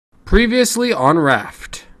Previously on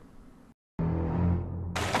Raft.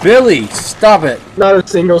 Billy, stop it! Not a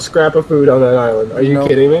single scrap of food on that island. Are you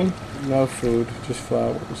kidding me? No food, just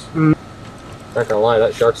flowers. Not gonna lie,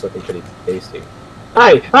 that shark's looking pretty tasty.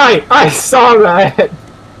 I saw that!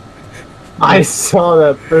 I saw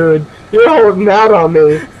that food. You're holding out on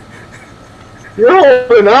me. You're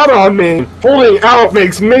holding out on me. Holding out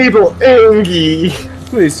makes Mabel angry.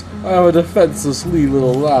 Please, I am a defenseless wee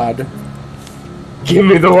little lad. Give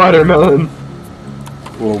me the watermelon.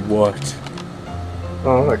 Or what?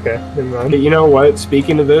 Oh, okay. Never mind. You know what?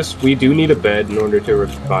 Speaking of this, we do need a bed in order to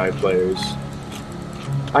revive players.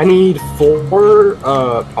 I need 4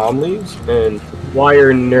 palm leaves and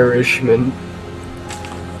wire nourishment.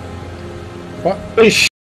 What? Hey,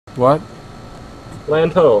 What?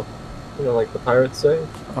 land ho. You know, like the pirates say.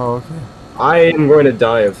 Oh, okay. I am going to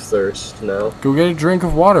die of thirst now. Go get a drink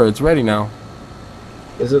of water, it's ready now.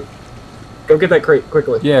 Is it? Go get that crate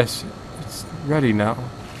quickly. Yes, it's ready now.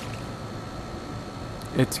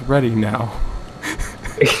 It's ready now.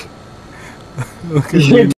 Look at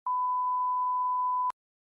me.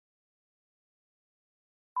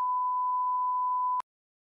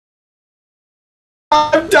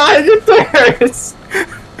 I'm dying of thirst!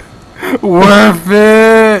 Worth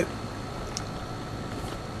it!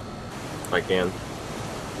 I can.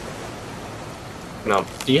 No.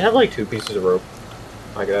 Do you have like 2 pieces of rope?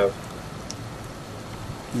 I could have.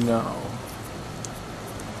 No.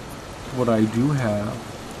 What I do have.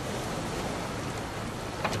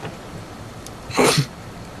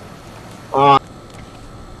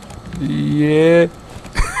 Yeah.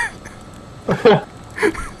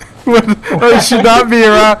 What? I should not be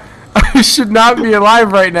around. I should not be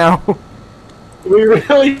alive right now. We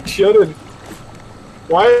really shouldn't.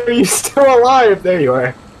 Why are you still alive? There you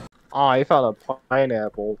are. Oh, I found a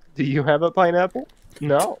pineapple. Do you have a pineapple?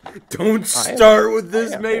 No. Don't start with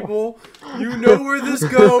this, Mabel. You know where this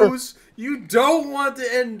goes. You don't want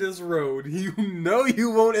to end this road. You know you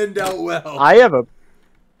won't end out well. I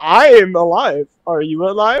am alive. Are you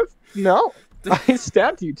alive? No. I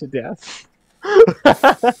stabbed you to death.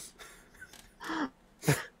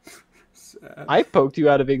 I poked you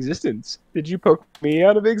out of existence. Did you poke me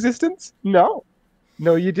out of existence? No.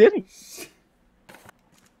 No, you didn't.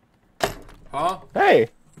 Huh? Hey.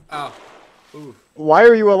 Ow. Ooh. Why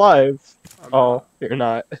are you alive? Not. You're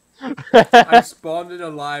not. I spawned in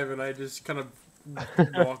alive and I just kind of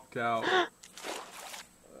walked out.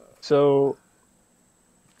 So...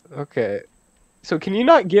 Okay. So can you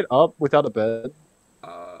not get up without a bed?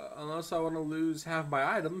 Unless I want to lose half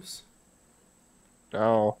my items.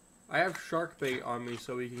 No. I have shark bait on me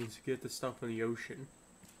so we can get the stuff in the ocean.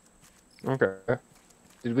 Okay.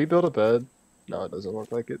 Did we build a bed? No, it doesn't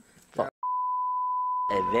look like it. Yeah.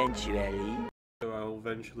 Eventually. So I'll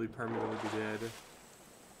eventually permanently be dead.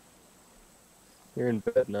 You're in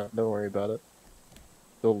bed now. Don't worry about it.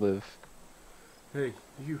 You'll live. Hey,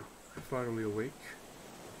 you. You're finally awake.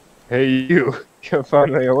 Hey, you. You're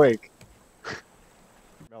finally awake.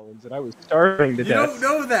 Melons, and I was starving to death. You don't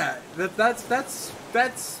know that. That's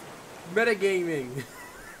metagaming.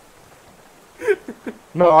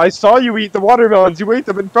 No, I saw you eat the watermelons. You ate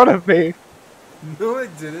them in front of me. No, I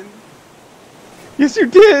didn't. Yes, you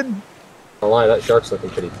did. I'll lie, that shark's looking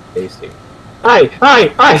pretty tasty.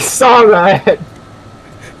 I saw that.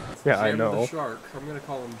 Yeah, I know. The shark. I'm gonna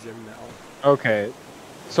call him Jim now. Okay.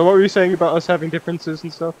 So what were you saying about us having differences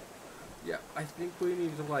and stuff? Yeah, I think we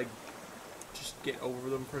need to like just get over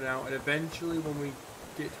them for now, and eventually when we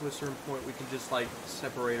get to a certain point, we can just like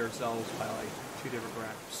separate ourselves by like 2 different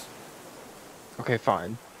rafts. Okay,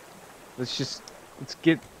 fine. Let's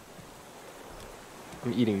get...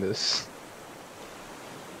 I'm eating this.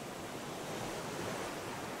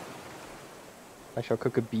 I shall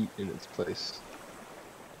cook a beet in its place.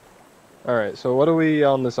 Alright, so what are we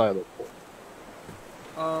on this island for?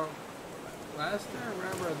 Last time I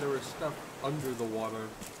remember there was stuff under the water.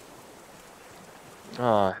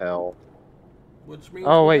 Ah, hell. Which means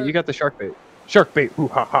oh wait, you got the shark bait. Shark bait, hoo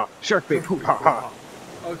ha ha. Shark bait, hoo ha ha.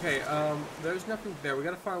 Okay, there's nothing there. We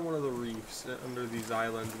gotta find one of the reefs under these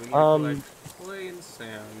islands. We need to like plain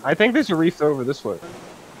sand. I think there's a reef over this way.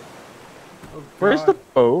 Oh, where's the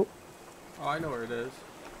boat? Oh, I know where it is.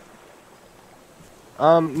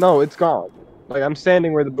 No, it's gone. Like, I'm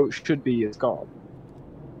standing where the boat should be, it's gone.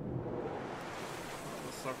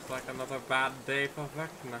 This looks like another bad day for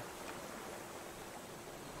Vecna.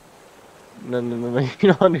 No, you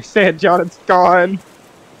don't understand, John, it's gone.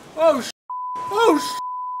 Oh, oh,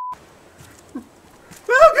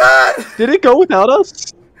 oh, God! Did it go without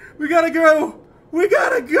us? We gotta go! We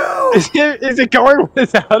gotta go! Is it going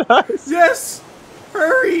without us? Yes!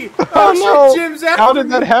 Hurry! Oh no! Shit, Jim's after How did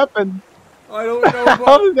me. that happen? I don't know. But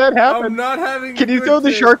How did that happen? I'm not having. Can a you good throw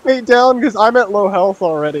the day. shark bait down? Because I'm at low health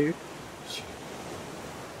already.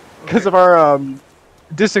 Because of our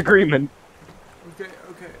disagreement. Okay.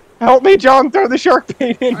 Help me, John! Throw the shark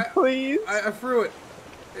bait in, please. I threw it.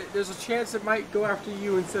 There's a chance it might go after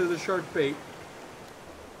you instead of the shark bait.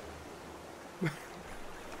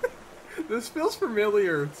 This feels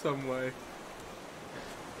familiar in some way.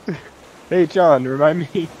 Hey, John, remind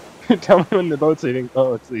me. Tell me when the boat's leaving.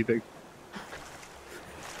 Oh, it's leaving.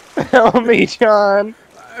 Help me, John.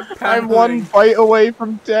 I'm one bite away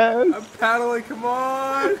from death. I'm paddling. Come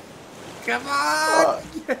on. Come on.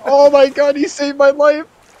 Oh my god, you saved my life.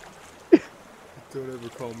 Don't ever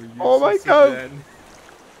call me useless Oh my god. again.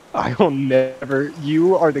 I will never.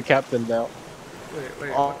 You are the captain now.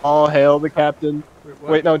 Wait. All hail the captain.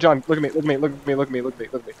 Wait, no, John, look at me.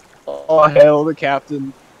 All hail the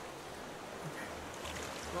captain.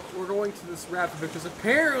 Well, we're going to this raft because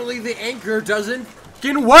apparently the anchor doesn't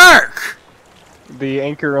fucking work! The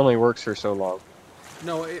anchor only works for so long.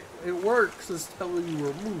 No, it works until you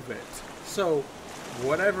remove it. So,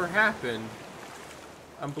 whatever happened,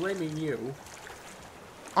 I'm blaming you.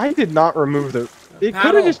 I did not remove the... It could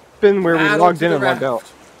Paddle. have just been where we Paddle logged to in the and logged raft.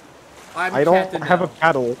 out. I don't have a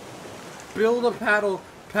paddle. Build a paddle.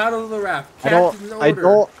 Paddle the raft. Captain's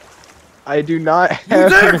order. I do not You have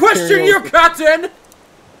didn't question your captain!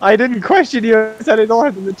 I didn't question you. I said I don't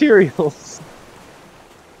have the materials.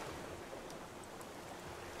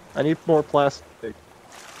 I need more plastic.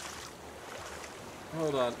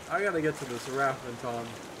 Hold on. I gotta get to this raft, Tom.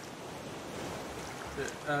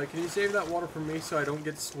 Can you save that water for me so I don't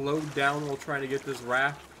get slowed down while trying to get this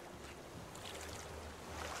raft?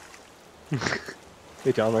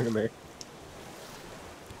 Hey, John, look at me.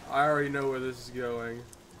 I already know where this is going.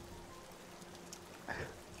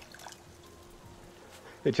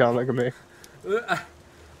 Hey, John, look at me.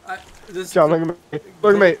 This John, look at me.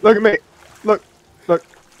 Look at me. Look at me. Look. Look.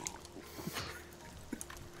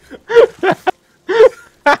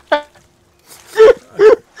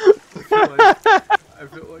 I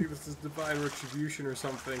feel like this is divine retribution or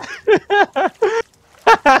something.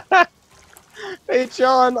 Hey,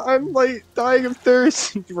 John, I'm like dying of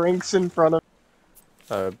thirst. Drinks in front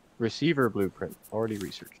of. Receiver blueprint. Already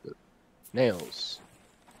researched it. Nails.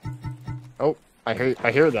 Oh, I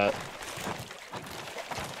hear that.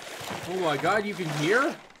 Oh my god, you can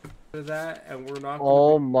hear that, and we're not.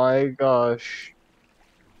 Oh my gosh.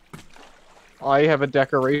 I have a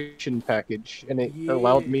decoration package, and it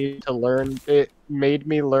allowed me to learn. It made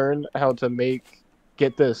me learn how to make.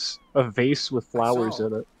 Get this, a vase with flowers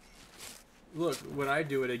in it. Look, when I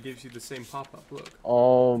do it, it gives you the same pop-up. Look.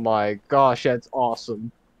 Oh my gosh, that's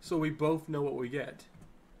awesome. So we both know what we get.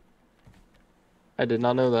 I did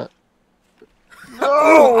not know that.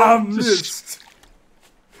 Oh, I missed!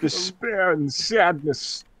 Despair and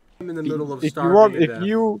sadness. I'm in the middle of starving to death.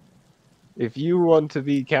 If you want to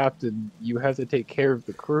be captain, you have to take care of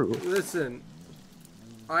the crew. Listen,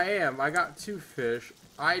 I got 2 fish.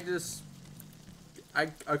 I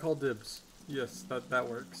call dibs. Yes, that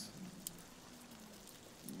works.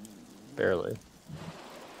 Barely.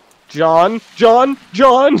 John! Oh, John,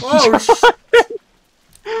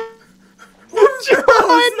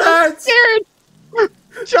 I'm scared!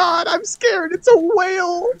 John, I'm scared! It's a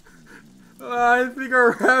whale! I think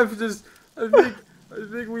our raft is... I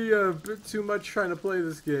think we bit too much trying to play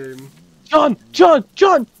this game. John!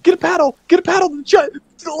 Get a paddle! Get a paddle to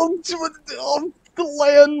the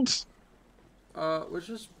land!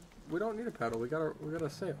 We don't need a paddle. We got a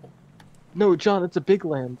sail. No, John, it's a big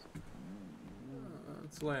land.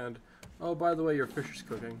 It's land. Oh, by the way, your fish is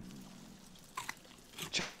cooking.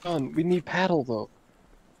 John, we need paddle though.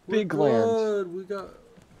 Big land. land. We got.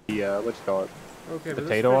 Yeah, let's call it. Okay,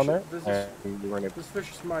 Potato on there. This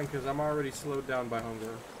fish is mine because I'm already slowed down by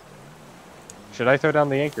hunger. Should I throw down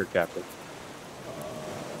the anchor, Captain?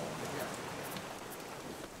 Yeah.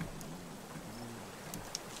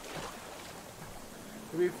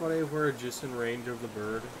 It'd be funny if we're just in range of the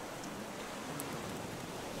bird.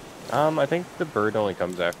 I think the bird only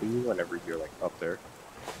comes after you whenever you're like up there.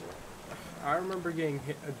 I remember getting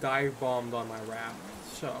dive bombed on my raft,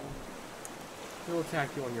 so he'll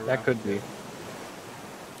attack you on your raft. That could be.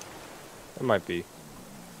 It might be.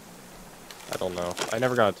 I don't know. I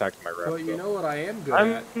never got attacked on my raft. But you know what I am good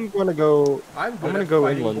at? I'm gonna go. I'm gonna at go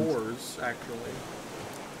fighting inland. boars, actually.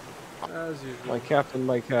 As usual.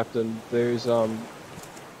 My captain. There's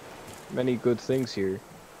many good things here.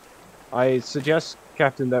 I suggest,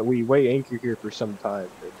 Captain, that we weigh anchor here for some time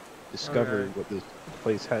and discover what this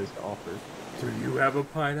place has to offer. Do you have a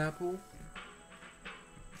pineapple?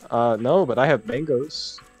 No, but I have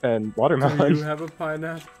mangoes and Do watermelon. you have a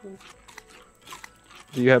pineapple?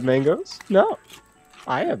 Do you have mangoes? No.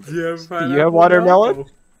 I have Do you have a mangoes. Do you have pineapple? watermelon?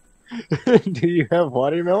 No. Do you have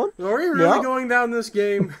watermelon? Are we really No. going down this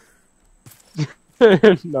game?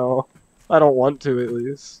 No. I don't want to, at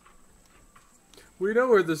least. We know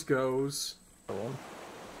where this goes. I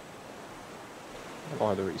don't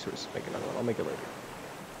have the resources to make another one. I'll make it later.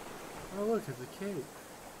 Oh, look, it's a cave.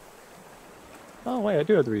 Oh, wait, I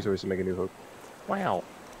do have the resources to make a new hook. Wow.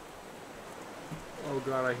 Oh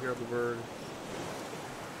god, I hear the bird.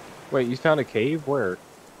 Wait, you found a cave? Where?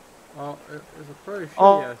 Oh, it's a pretty shitty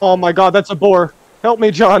Oh, ass oh cave. my god, that's a boar. Help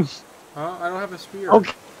me, John. I don't have a spear. Oh,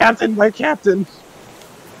 Captain, my Captain.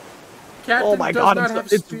 Captain Oh my does god, not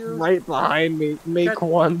have it's spear. right behind me. Make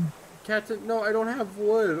one. Captain, no, I don't have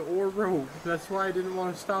wood or rope. That's why I didn't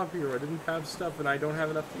want to stop here. I didn't have stuff, and I don't have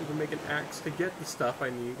enough to even make an axe to get the stuff I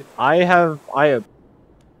need. I have.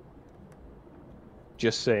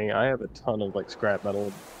 Just saying, I have a ton of like scrap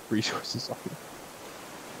metal resources on me.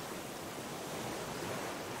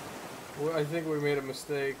 Well, I think we made a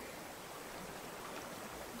mistake.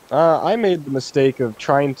 I made the mistake of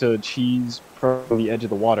trying to cheese from the edge of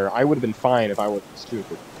the water. I would have been fine if I wasn't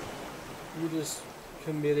stupid. You just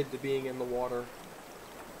committed to being in the water.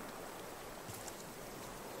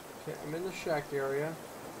 Okay, I'm in the shack area.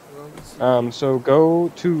 So go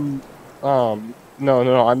to,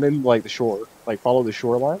 no, I'm in, like, the shore. Like, follow the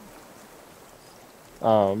shoreline.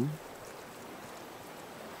 Do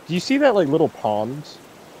you see that, like, little pond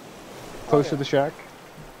close to the shack?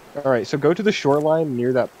 Alright, so go to the shoreline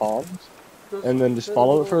near that pond, and then just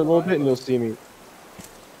follow it for a little bit, and you'll see me.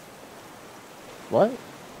 What? Okay,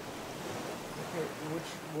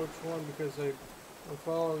 which one? Because I'm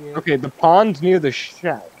following it. Okay, the pond near the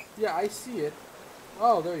shack. Yeah, I see it.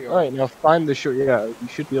 Oh, there you are. Alright, now find the shore. Yeah, you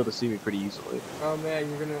should be able to see me pretty easily. Oh man,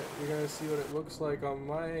 you're gonna see what it looks like on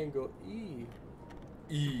my angle. E.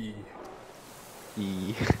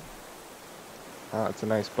 Ah, it's a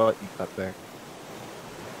nice butt you got there.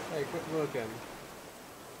 Hey, quit looking.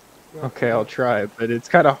 Okay, I'll try, but it's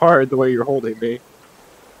kind of hard the way you're holding me.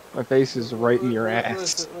 My face is right in your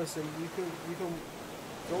ass. Listen, you can,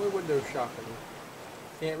 it's only window shopping.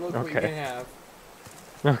 Can't look what you can have.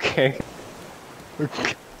 Okay.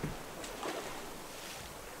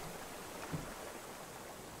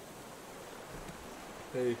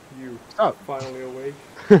 Hey, you. Oh. Finally awake.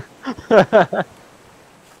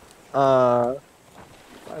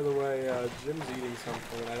 By the way, Jim's eating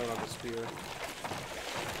something and I don't have a spear.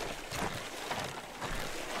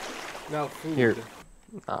 Now, food. Here.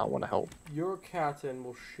 I want to help. Your captain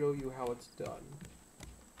will show you how it's done.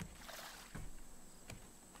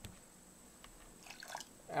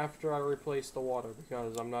 After I replace the water,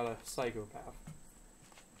 because I'm not a psychopath.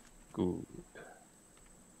 Good.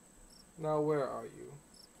 Now, where are you?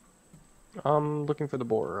 I'm looking for the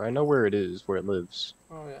boar. I know where it is, where it lives.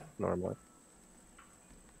 Oh, yeah. Normally.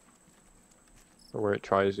 Or where it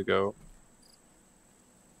tries to go.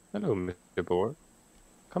 Hello, Mr. Boar.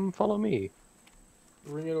 Come follow me.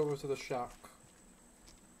 Bring it over to the shack.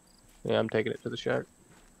 Yeah, I'm taking it to the shack.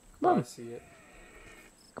 Come on. I see it.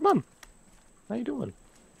 Come on. How you doing?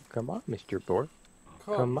 Come on, Mr. Boar.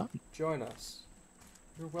 Come on. Join us.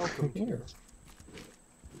 You're welcome here.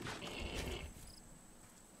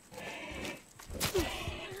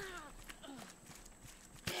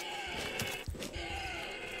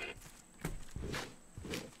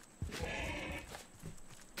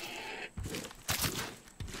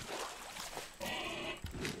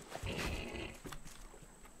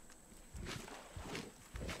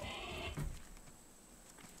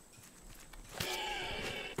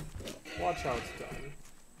 Watch how it's done.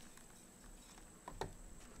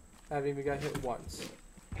 I haven't even got hit once.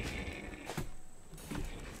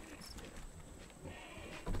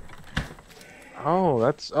 Oh,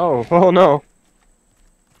 that's... Oh no.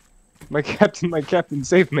 My captain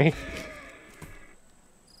saved me.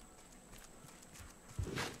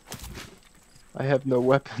 I have no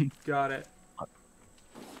weapon. Got it.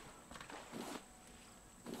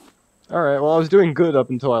 Alright, well I was doing good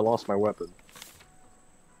up until I lost my weapon.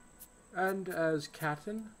 And as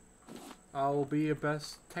captain, I'll be your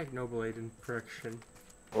best Technoblade in prediction.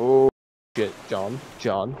 Oh shit, John,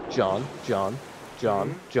 John gets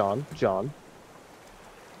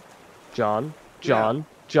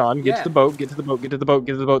Yeah. the boat, get to the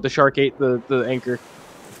boat, the shark ate the anchor.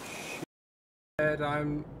 And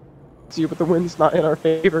I'm... See, but the wind's not in our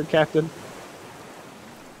favor, Captain.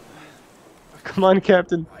 Come on,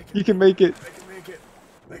 Captain. You can make it. I can make it.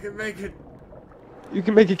 I can make it. You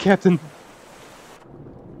can make it, Captain.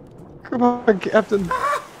 Come on, Captain.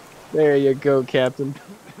 There you go, Captain.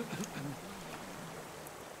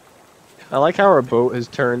 I like how our boat has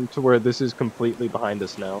turned to where this is completely behind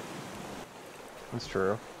us now. That's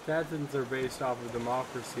true. Captains are based off of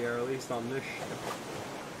democracy, or at least on this ship.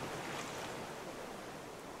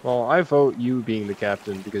 Well, I vote you being the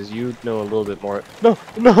captain because you know a little bit more. No,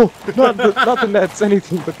 no, not the nets,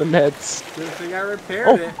 anything but the nets. Good thing I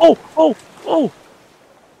repaired it. Oh!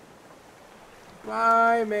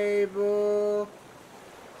 Bye, Mabel.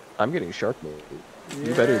 I'm getting shark mode. Yeah.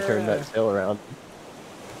 You better turn that sail around.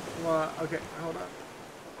 Well, okay, hold on.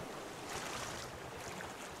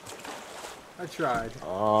 I tried.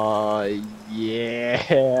 Aw,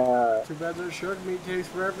 yeah. Too bad that shark meat takes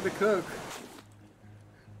forever to cook.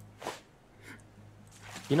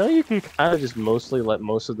 You know, you can kind of just mostly let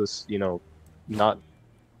most of this, you know, not...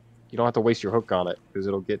 You don't have to waste your hook on it, because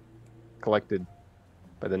it'll get collected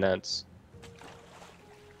by the nets.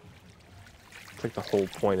 It's like the whole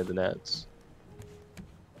point of the nets.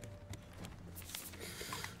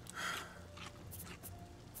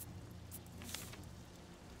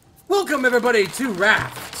 Welcome, everybody, to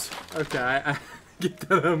Raft! Okay, I get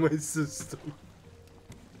that out of my system.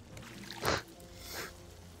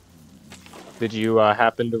 Did you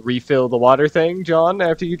happen to refill the water thing, John,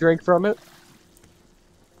 after you drank from it?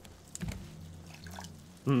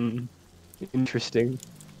 Interesting.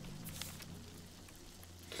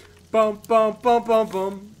 Bum bum bum bum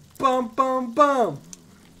bum bum bum bum.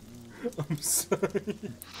 I'm sorry.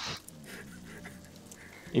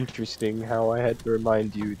 Interesting how I had to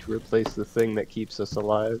remind you to replace the thing that keeps us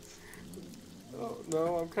alive. Oh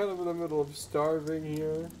no, I'm kind of in the middle of starving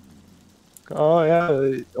here. Oh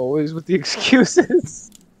yeah, always with the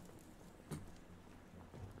excuses.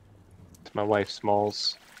 It's my wife,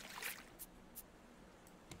 Smalls.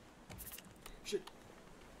 Shit.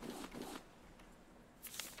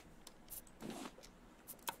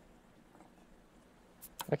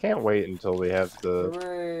 I can't wait until we have the...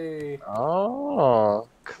 Hooray! Oh,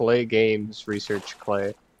 Clay Games research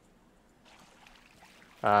Clay.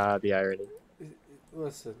 Ah, the irony.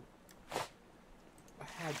 Listen, I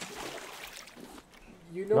had to.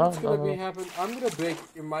 You know what's gonna be happening? I'm gonna bake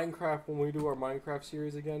in Minecraft when we do our Minecraft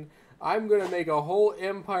series again. I'm gonna make a whole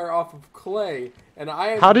empire off of clay, and I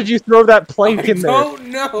am... How did you throw that plank in there? I don't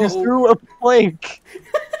know! You threw a plank!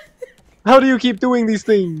 How do you keep doing these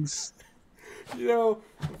things? You know,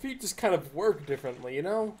 feet just kind of work differently, you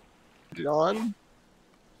know? John?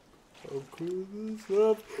 I'll clear this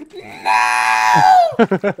up.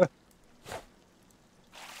 No!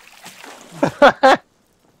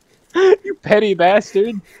 You petty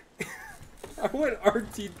bastard! I went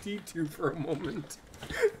RTT2 for a moment.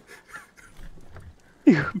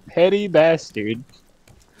 You petty bastard.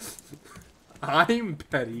 I'm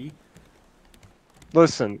petty.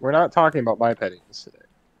 Listen, we're not talking about my pettiness today.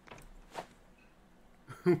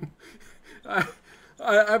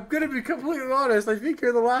 I'm gonna be completely honest. I think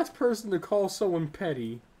you're the last person to call someone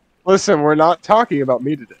petty. Listen, we're not talking about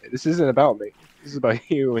me today. This isn't about me. This is about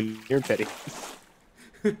you and your pettiness.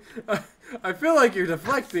 I feel like you're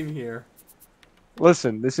deflecting here.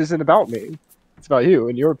 Listen, this isn't about me. It's about you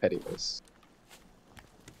and your pettiness.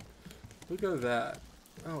 Look at that.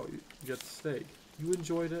 Oh, you got the steak. You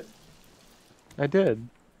enjoyed it? I did.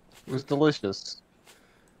 It was delicious.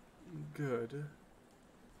 Good.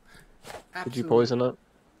 Did you poison it?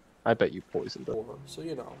 I bet you poisoned it. So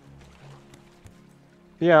you know.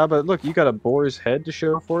 Yeah, but look, you got a boar's head to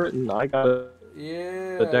show for it, and I got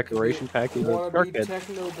the decoration package of shark head.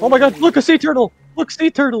 Oh my god, look, a sea turtle! Look, sea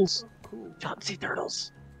turtles! Oh, cool. John, sea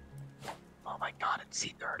turtles! Oh my god, it's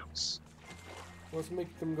sea turtles. Let's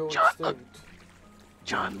make them go John, extinct. look.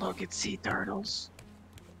 John, look, it's sea turtles.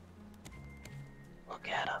 Look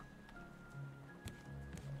at them.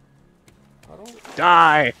 I don't...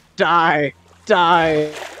 Die! Die!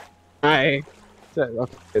 Die! Die!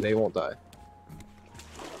 Okay, they won't die.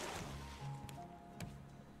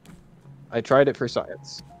 I tried it for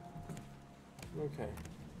science. Okay.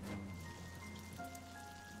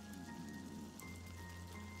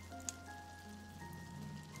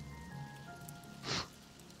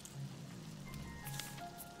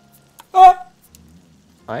 Ah!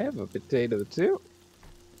 I have a potato too.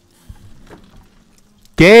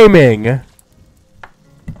 Gaming!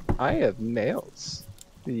 I have nails.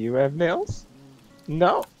 Do you have nails?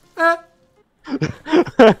 No. Ah!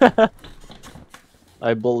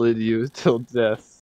 I bullied you till death.